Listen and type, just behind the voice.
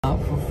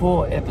For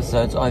 4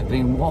 episodes, I've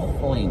been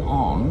waffling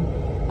on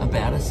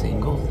about a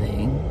single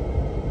thing,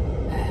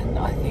 and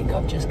I think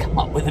I've just come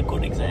up with a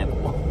good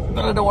example.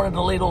 But I don't want to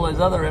delete all those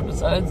other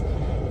episodes,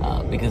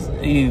 because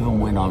even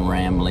when I'm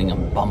rambling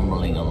and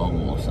bumbling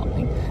along or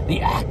something,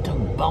 the act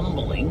of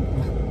bumbling,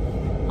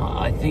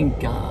 I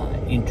think,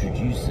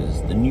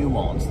 introduces the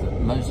nuance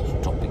that most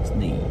topics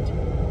need.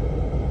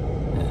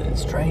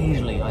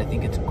 Strangely, I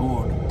think it's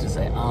good to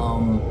say,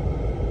 and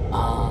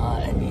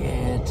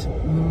yet,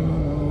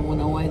 when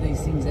I weigh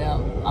these things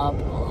out, I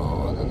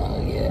don't know,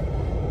 yeah,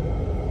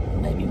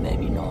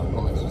 maybe not,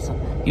 all that sort of stuff.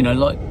 You know,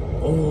 like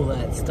all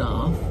that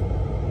stuff,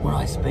 when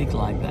I speak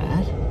like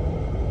that,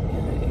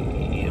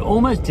 you're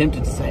almost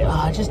tempted to say,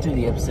 just do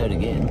the episode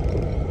again.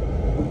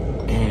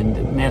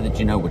 And now that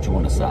you know what you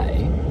want to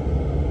say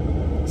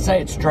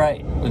it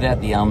straight,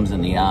 without the ums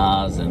and the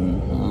ahs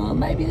and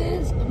maybe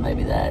this, but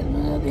maybe that.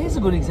 Here's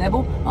a good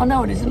example. Oh,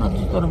 no, it isn't. I've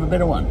just thought of a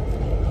better one.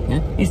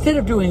 Yeah? Instead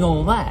of doing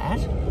all that,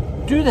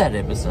 do that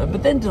episode,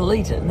 but then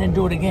delete it and then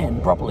do it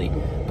again properly.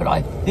 But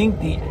I think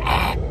the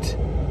act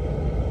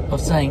of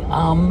saying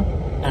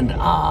and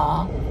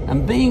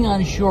and being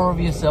unsure of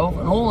yourself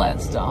and all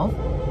that stuff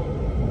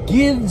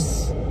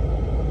gives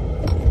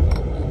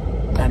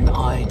an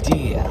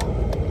idea,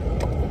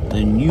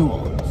 the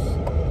nuance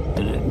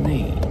that it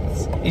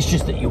needs. It's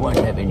just that you won't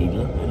have any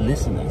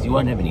listeners, you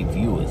won't have any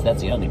viewers.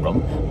 That's the only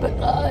problem. But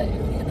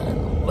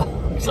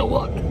so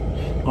what?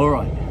 All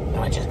right. And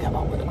I just come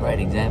up with a great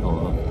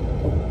example of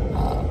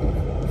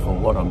for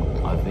what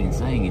I've been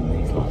saying in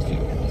these last few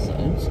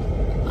episodes.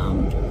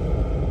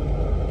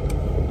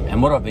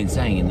 And what I've been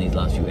saying in these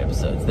last few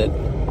episodes, that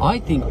I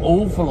think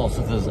all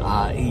philosophers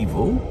are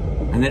evil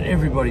and that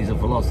everybody's a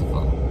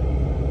philosopher.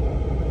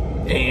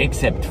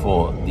 Except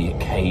for the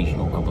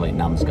occasional complete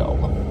numbskull.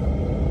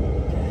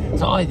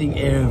 So I think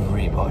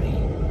everybody,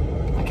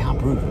 I can't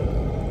prove it.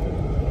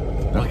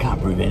 But I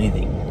can't prove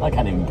anything. I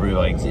can't even prove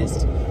I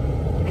exist.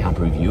 I can't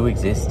prove you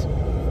exist.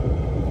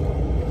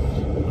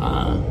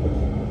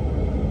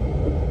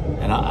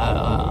 And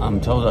I'm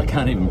told I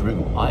can't even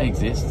prove I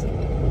exist,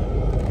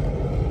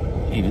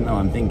 even though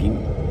I'm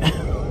thinking.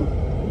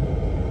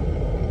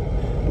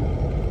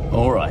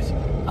 All right.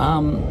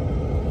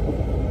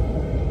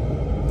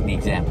 The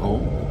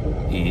example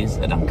is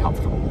an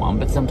uncomfortable one,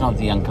 but sometimes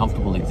the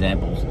uncomfortable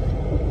examples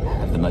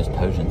have the most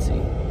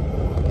potency.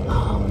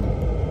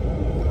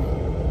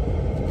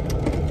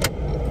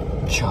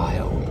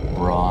 Child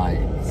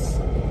brides.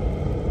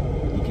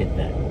 You get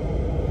that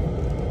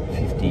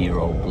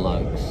 50-year-old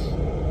blokes,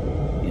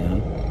 you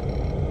know,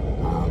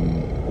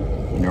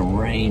 in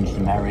arranged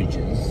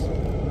marriages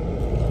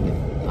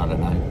with, I don't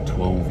know,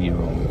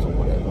 12-year-olds or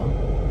whatever.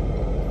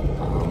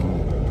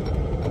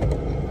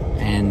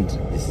 And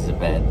this is a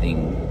bad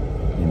thing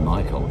in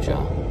my culture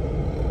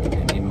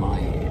and in my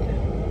head.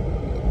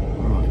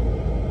 Right.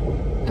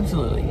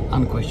 Absolutely,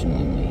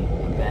 unquestioningly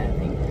a bad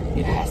thing.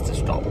 It has to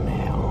stop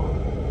now.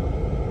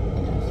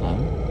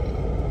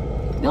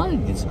 I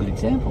think it's a good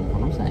example of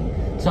what I'm saying.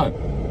 So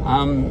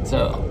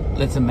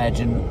let's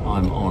imagine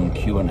I'm on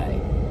Q&A.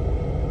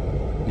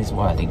 This is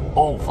why I think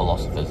all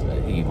philosophers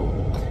are evil,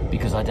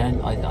 because I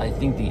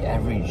think the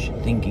average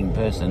thinking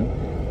person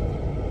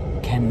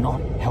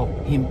cannot help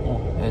him or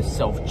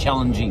herself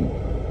challenging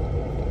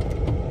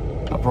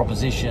a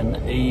proposition,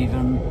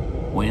 even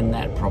when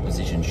that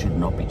proposition should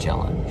not be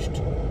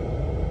challenged.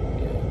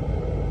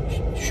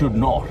 Should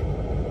not,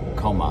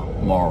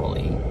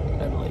 morally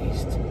at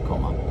least,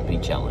 be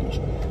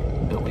challenged.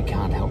 But we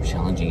can't help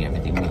challenging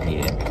everything we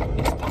hear.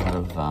 It's part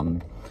of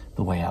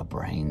the way our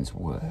brains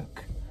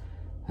work.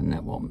 And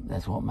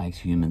that's what makes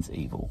humans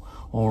evil.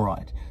 All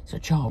right, so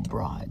child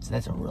brides,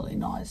 that's a really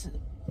nice,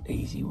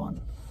 easy one.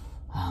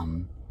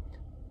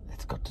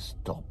 That's got to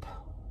stop,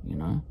 you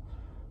know.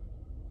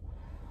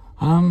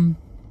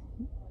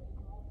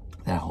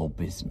 That whole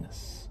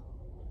business,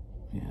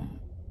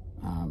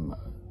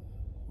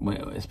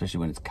 especially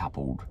when it's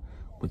coupled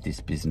with this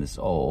business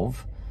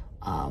of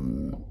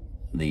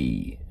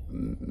the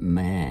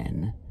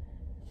man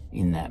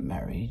in that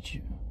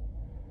marriage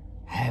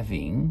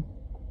having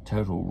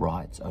total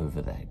rights over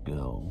that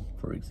girl,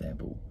 for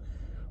example.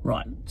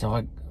 Right, so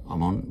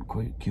I'm on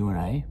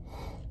Q&A,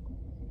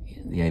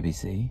 the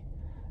ABC,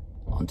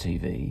 on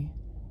TV,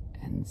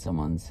 and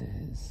someone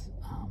says,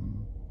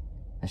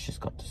 that's just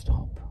got to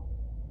stop.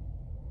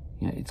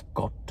 You know, it's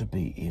got to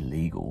be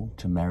illegal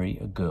to marry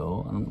a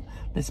girl, and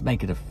let's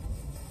make it I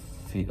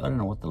don't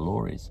know what the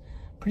law is.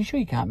 Pretty sure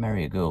you can't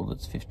marry a girl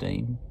that's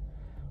 15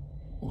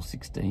 or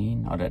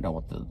 16. I don't know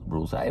what the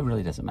rules are. It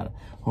really doesn't matter.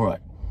 All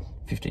right,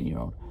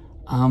 15-year-old.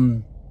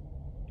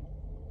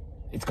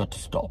 It's got to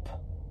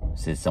stop,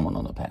 says someone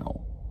on the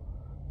panel.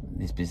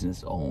 This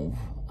business of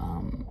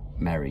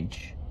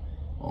marriage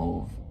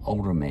of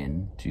older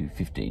men to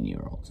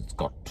 15-year-olds. It's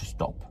got to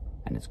stop,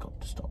 and it's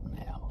got to stop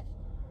now.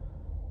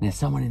 Now,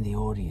 someone in the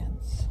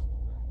audience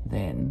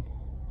then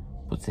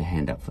puts their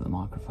hand up for the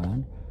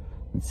microphone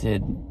and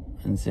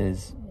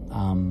says,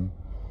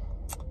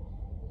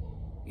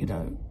 you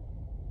know,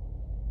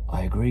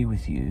 I agree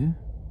with you.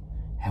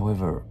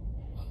 However,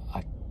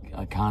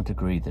 I can't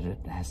agree that it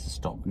has to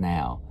stop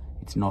now.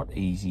 It's not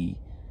easy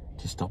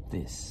to stop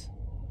this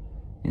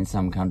in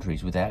some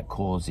countries without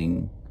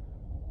causing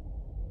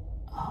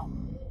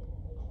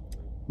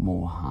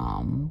more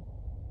harm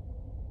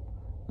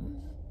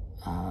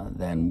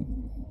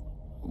than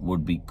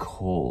would be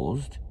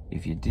caused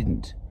if you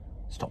didn't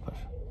stop it.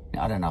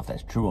 Now, I don't know if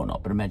that's true or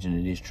not, but imagine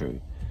it is true.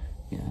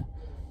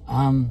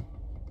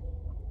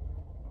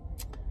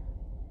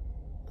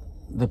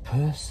 The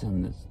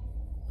person,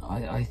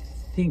 I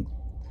think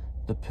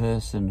the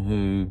person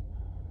who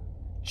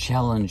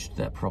challenged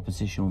that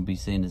proposition would be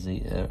seen as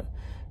the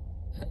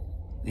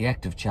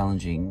act of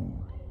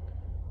challenging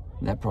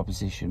that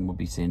proposition would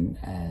be seen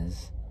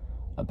as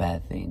a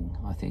bad thing,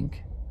 I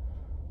think.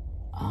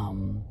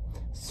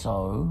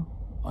 So,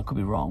 I could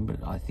be wrong,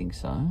 but I think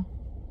so.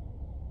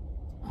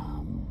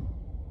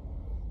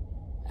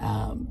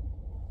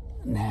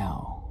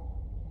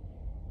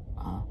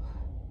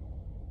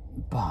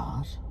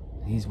 But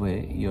here's where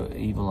you're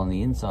evil on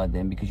the inside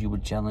then, because you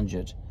would challenge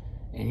it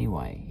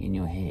anyway in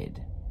your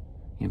head.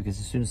 Because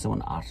as soon as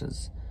someone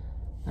utters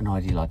an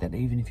idea like that,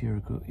 even if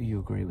you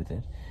agree with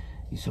it,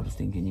 you sort of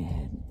think in your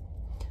head,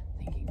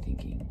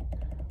 thinking,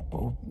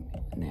 well,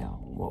 now,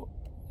 what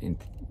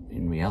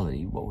in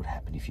reality, what would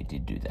happen if you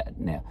did do that?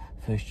 Now,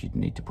 first you'd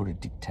need to put a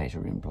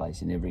dictator in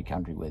place in every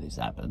country where this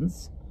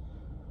happens.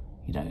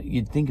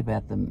 You'd think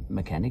about the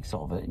mechanics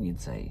of it and you'd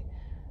say,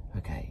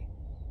 okay,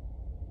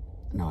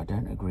 no, I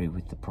don't agree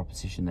with the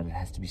proposition that it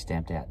has to be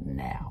stamped out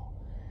now,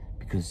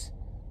 because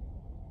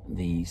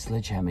the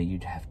sledgehammer you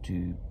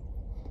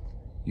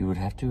would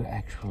have to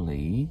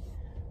actually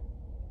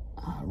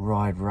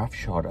ride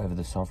roughshod over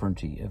the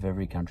sovereignty of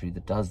every country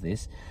that does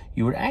this.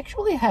 You would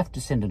actually have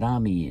to send an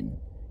army in.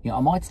 I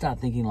might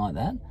start thinking like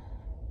that,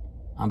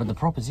 but the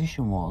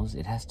proposition was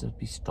it has to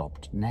be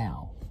stopped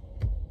now.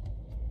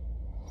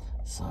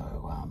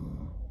 So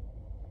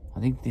I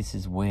think this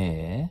is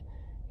where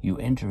you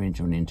enter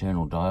into an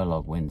internal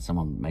dialogue when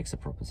someone makes a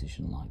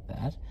proposition like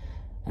that,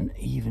 and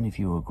even if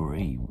you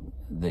agree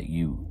that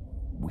you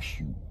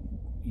wish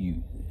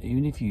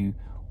even if you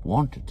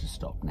want it to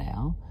stop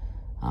now,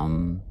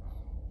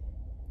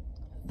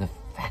 the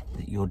fact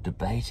that you're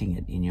debating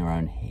it in your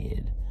own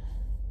head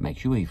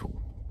makes you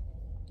evil.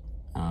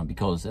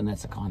 Because, and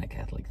that's a kind of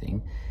Catholic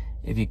thing,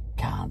 if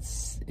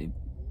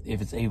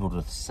it's evil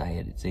to say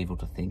it, it's evil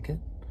to think it,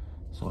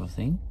 sort of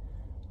thing.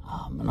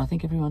 And I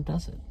think everyone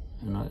does it.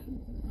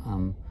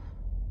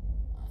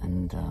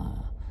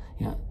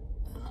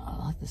 I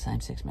like the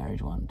same-sex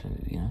marriage one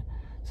too,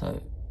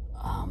 So,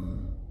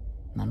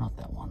 no, not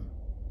that one.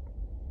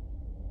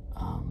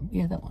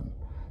 Yeah, that one.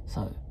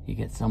 So you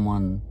get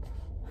someone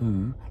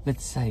who,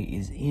 let's say,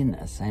 is in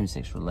a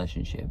same-sex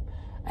relationship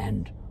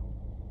and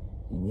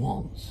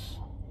wants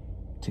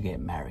to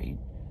get married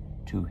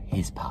to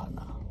his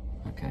partner,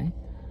 okay?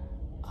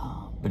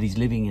 But he's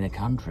living in a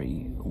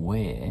country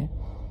where,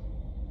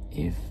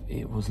 if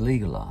it was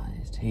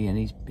legalized,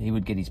 he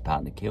would get his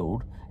partner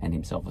killed, and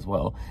himself as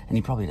well, and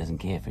he probably doesn't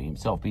care for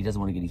himself, but he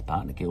doesn't want to get his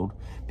partner killed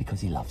because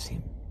he loves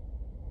him.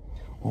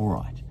 All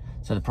right,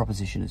 so the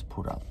proposition is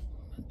put up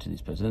to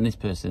this person, and this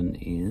person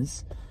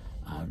is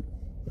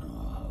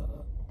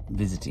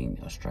visiting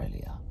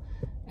Australia,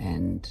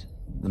 and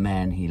the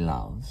man he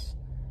loves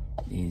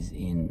is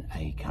in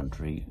a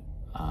country,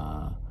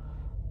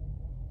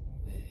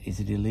 is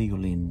it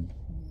illegal in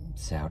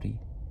Saudi?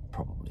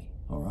 Probably,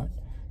 all right?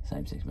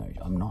 Same-sex marriage,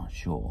 I'm not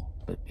sure,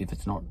 but if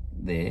it's not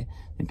there,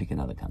 then pick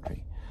another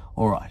country.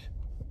 All right.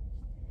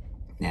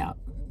 Now,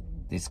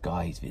 this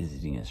guy is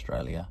visiting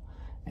Australia,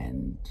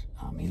 and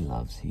he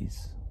loves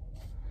his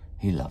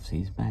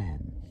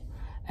man,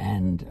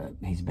 and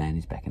his man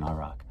is back in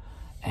Iraq,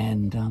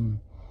 and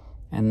on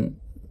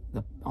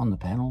the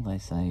panel they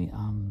say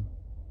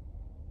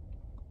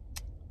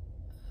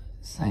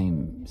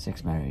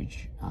same-sex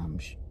marriage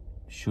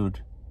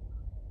should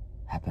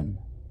happen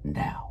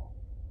now.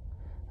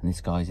 And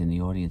this guy's in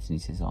the audience and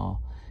he says, oh,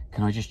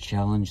 can I just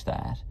challenge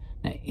that?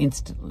 Now,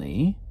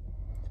 instantly,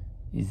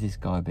 is this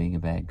guy being a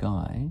bad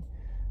guy?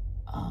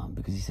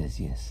 Because he says,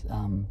 yes,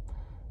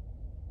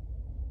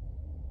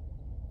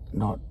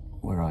 not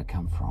where I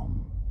come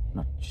from,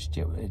 not just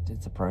yet.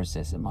 It's a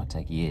process. It might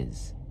take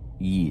years.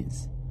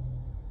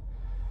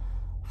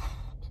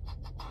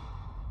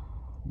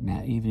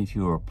 Now, even if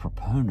you're a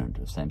proponent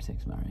of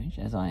same-sex marriage,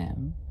 as I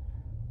am,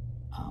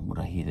 would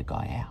I hear the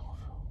guy out?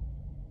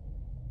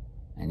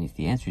 And if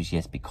the answer is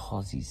yes,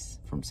 because he's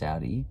from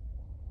Saudi,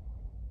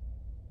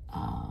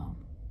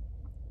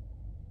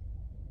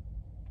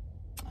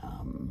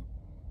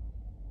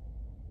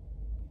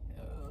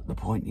 the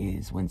point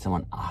is, when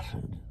someone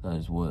uttered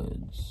those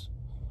words,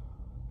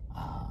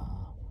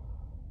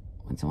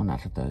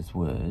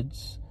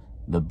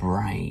 the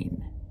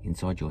brain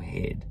inside your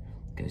head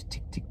goes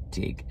tick, tick,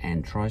 tick,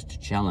 and tries to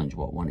challenge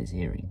what one is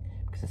hearing,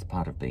 because that's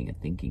part of being a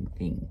thinking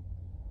thing.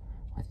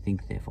 I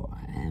think, therefore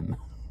I am.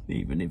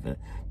 Even if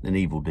an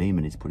evil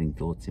demon is putting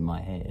thoughts in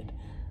my head,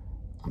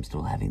 I'm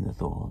still having the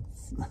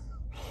thoughts.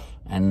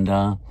 And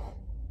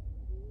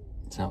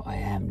so I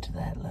am to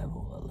that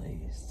level, at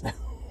least.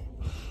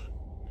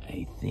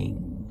 a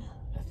thing,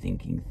 a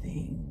thinking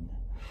thing.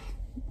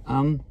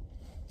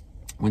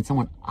 When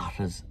someone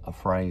utters a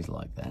phrase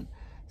like that,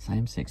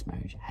 same-sex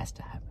marriage has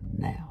to happen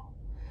now.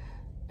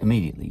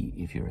 Immediately,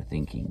 if you're a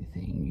thinking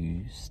thing,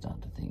 you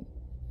start to think,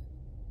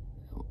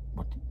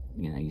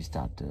 you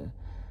start to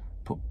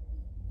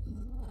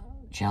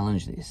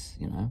challenge this,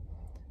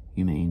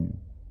 You mean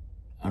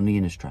only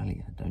in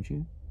Australia, don't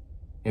you?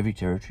 Every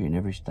territory and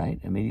every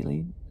state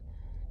immediately?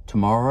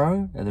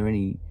 Tomorrow, are there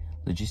any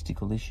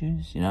logistical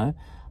issues,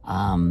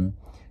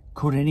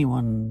 Could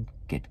anyone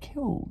get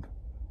killed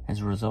as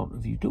a result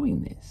of you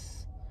doing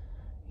this?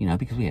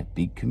 Because we have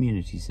big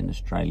communities in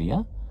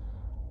Australia.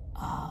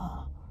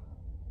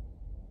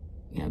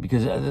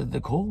 Because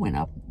the call went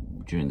up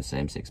during the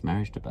same-sex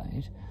marriage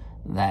debate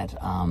that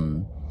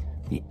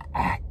the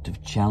act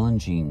of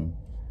challenging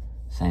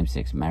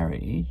same-sex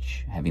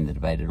marriage, having the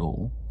debate at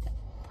all,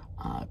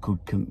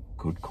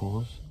 could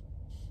cause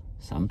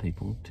some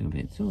people to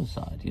commit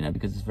suicide,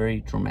 because it's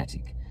very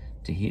traumatic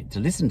to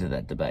listen to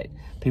that debate.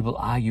 People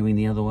arguing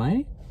the other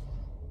way.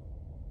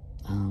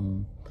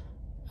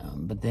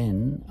 But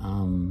then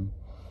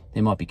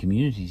there might be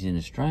communities in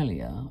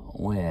Australia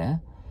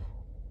where,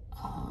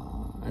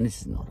 and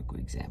this is not a good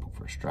example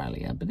for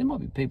Australia, but there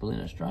might be people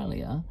in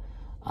Australia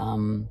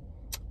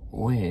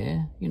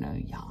where,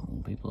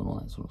 young people and all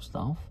that sort of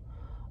stuff,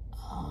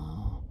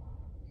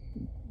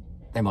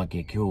 they might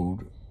get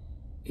killed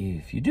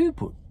if you do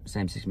put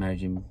same-sex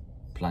marriage in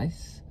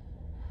place.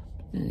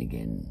 But then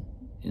again,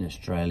 in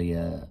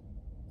Australia,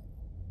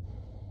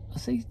 I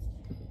see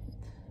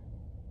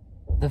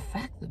the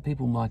fact that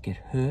people might get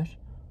hurt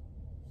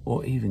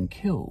or even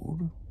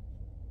killed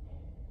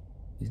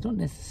is not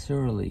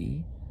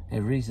necessarily a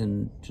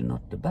reason to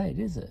not debate,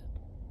 is it?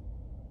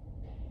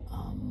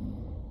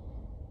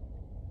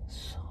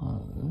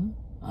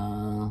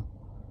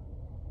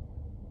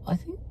 I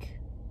think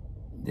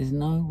there's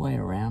no way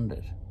around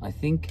it. I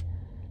think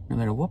no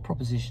matter what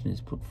proposition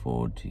is put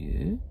forward to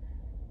you,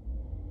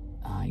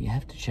 you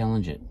have to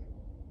challenge it,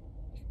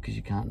 because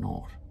you can't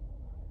not.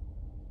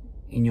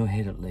 In your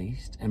head at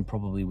least, and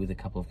probably with a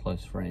couple of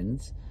close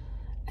friends,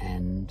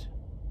 and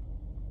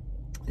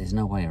there's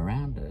no way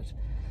around it.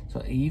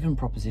 So even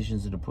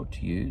propositions that are put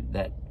to you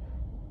that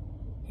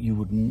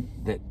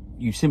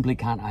you simply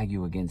can't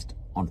argue against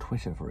on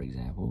Twitter, for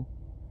example,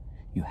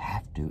 you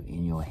have to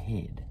in your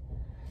head.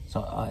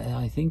 So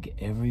I think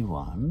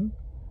everyone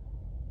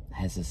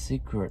has a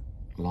secret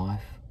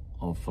life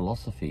of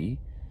philosophy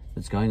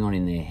that's going on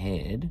in their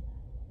head,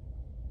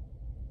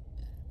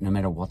 no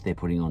matter what they're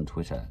putting on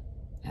Twitter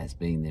as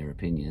being their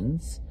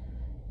opinions.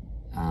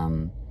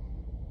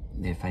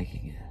 They're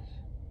faking it.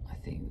 I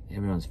think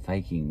everyone's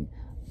faking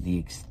the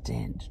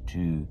extent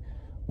to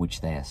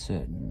which they are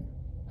certain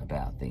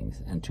about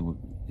things, and to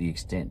the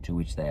extent to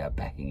which they are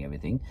backing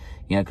everything.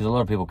 Because a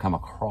lot of people come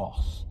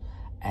across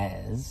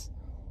as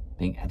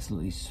being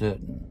absolutely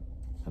certain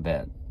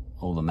about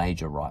all the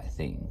major right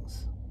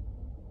things.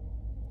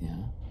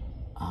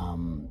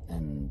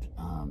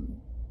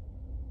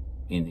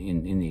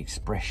 In the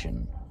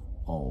expression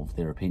of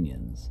their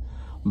opinions.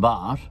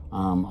 But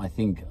I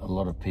think a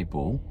lot of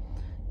people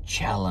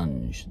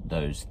challenge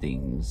those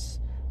things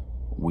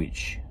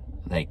which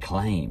they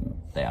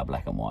claim they are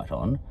black and white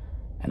on,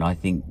 and I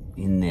think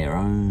in their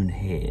own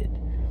head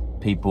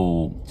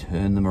people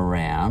turn them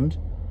around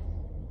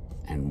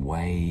and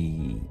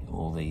weigh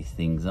all these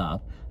things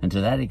up, and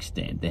to that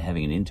extent they're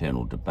having an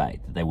internal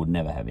debate that they would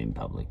never have in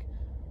public.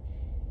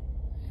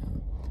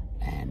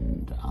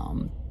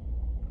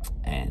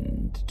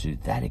 And to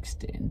that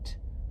extent,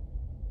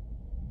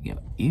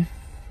 if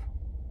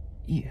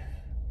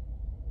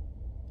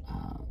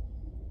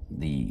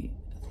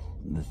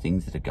the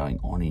things that are going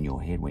on in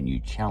your head when you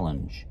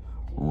challenge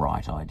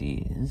right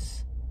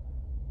ideas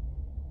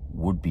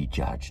would be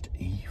judged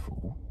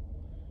evil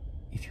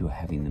if you were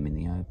having them in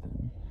the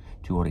open,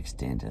 to what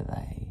extent are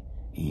they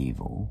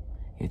evil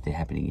if they're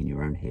happening in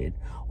your own head,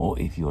 or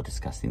if you're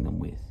discussing them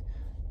with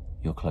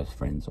your close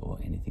friends or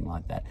anything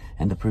like that?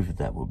 And the proof of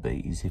that would be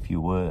is if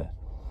you were,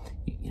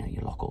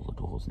 you lock all the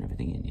doors and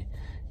everything, and you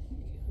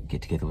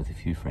get together with a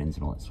few friends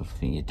and all that sort of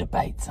thing, you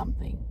debate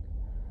something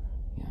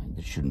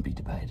that shouldn't be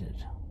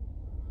debated.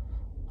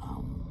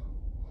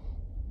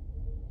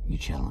 You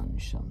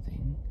challenge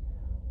something.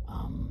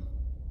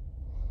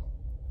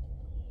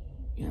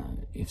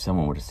 If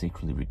someone were to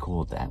secretly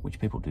record that, which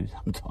people do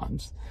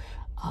sometimes,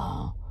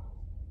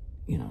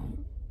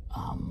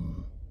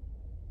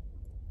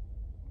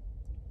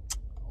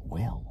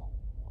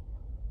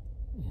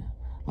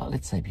 like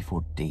let's say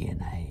before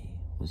DNA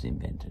was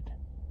invented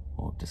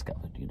or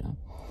discovered,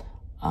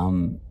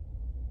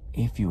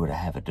 if you were to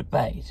have a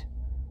debate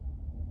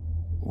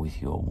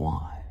with your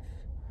wife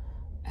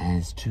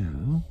as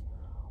to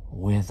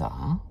whether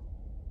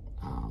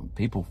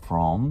people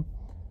from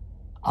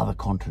other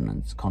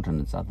continents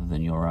other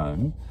than your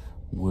own,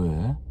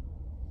 were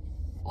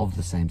of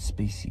the same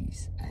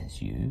species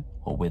as you,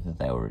 or whether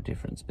they were a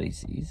different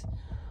species,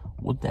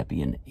 would that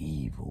be an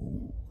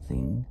evil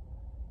thing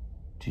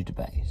to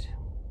debate?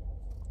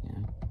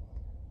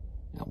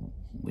 Now,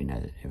 we know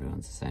that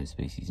everyone's the same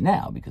species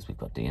now because we've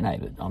got DNA,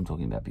 but I'm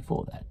talking about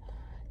before that.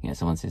 You know,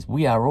 someone says,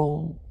 we are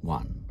all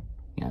one.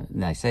 You know,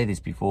 and they say this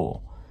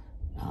before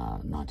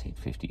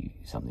 1950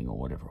 something or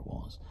whatever it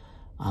was.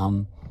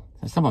 So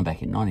someone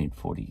back in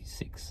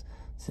 1946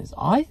 says,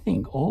 I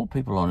think all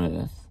people on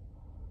Earth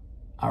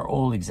are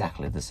all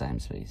exactly the same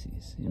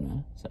species, you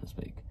know, so to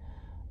speak.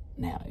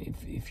 Now,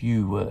 if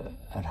you were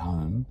at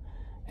home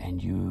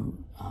and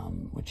you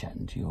were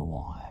chatting to your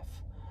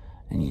wife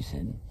and you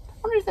said, I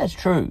wonder if that's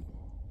true.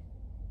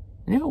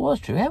 And if it was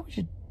true, how would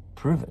you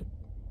prove it?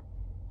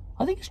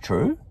 I think it's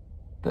true,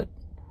 but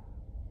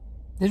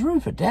there's room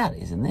for doubt,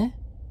 isn't there?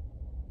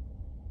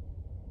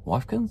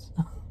 Wifekins?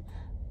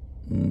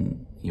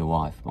 Your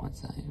wife might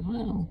say,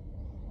 well,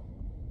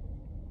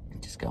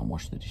 just go and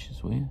wash the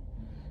dishes, will you?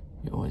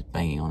 You're always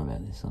banging on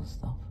about this sort of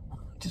stuff.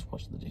 Just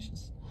wash the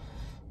dishes.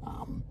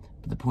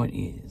 But the point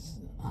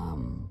is,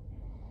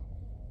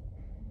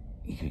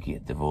 you could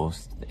get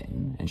divorced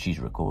then, and she's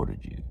recorded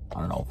you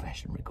on an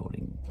old-fashioned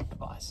recording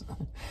device,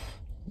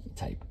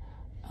 tape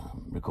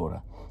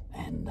recorder,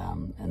 and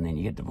then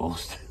you get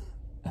divorced,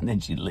 and then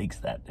she leaks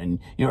that, and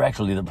you're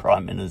actually the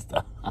Prime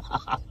Minister.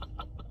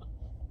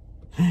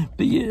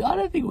 But I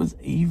don't think it was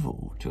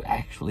evil to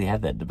actually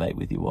have that debate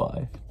with your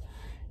wife.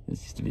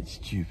 It's just a bit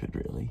stupid,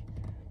 really.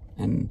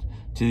 And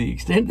to the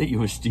extent that you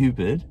were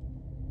stupid,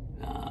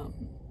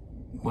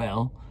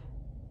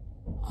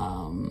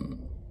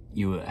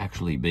 you were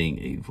actually being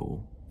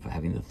evil for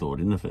having the thought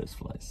in the first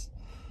place.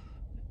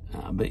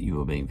 But you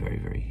were being very,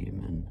 very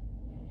human,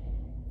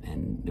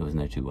 and there was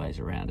no two ways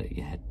around it.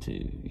 You had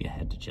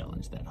to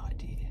challenge that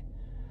idea.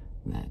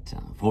 That,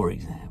 for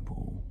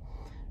example,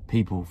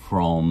 people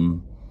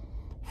from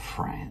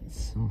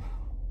France,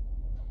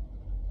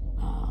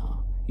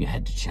 you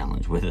had to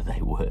challenge whether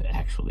they were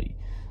actually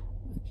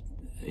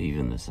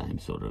even the same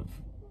sort of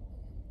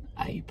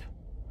ape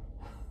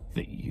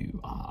that you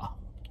are.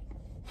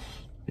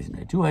 There's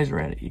no two ways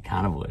around it. You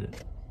can't avoid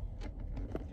it.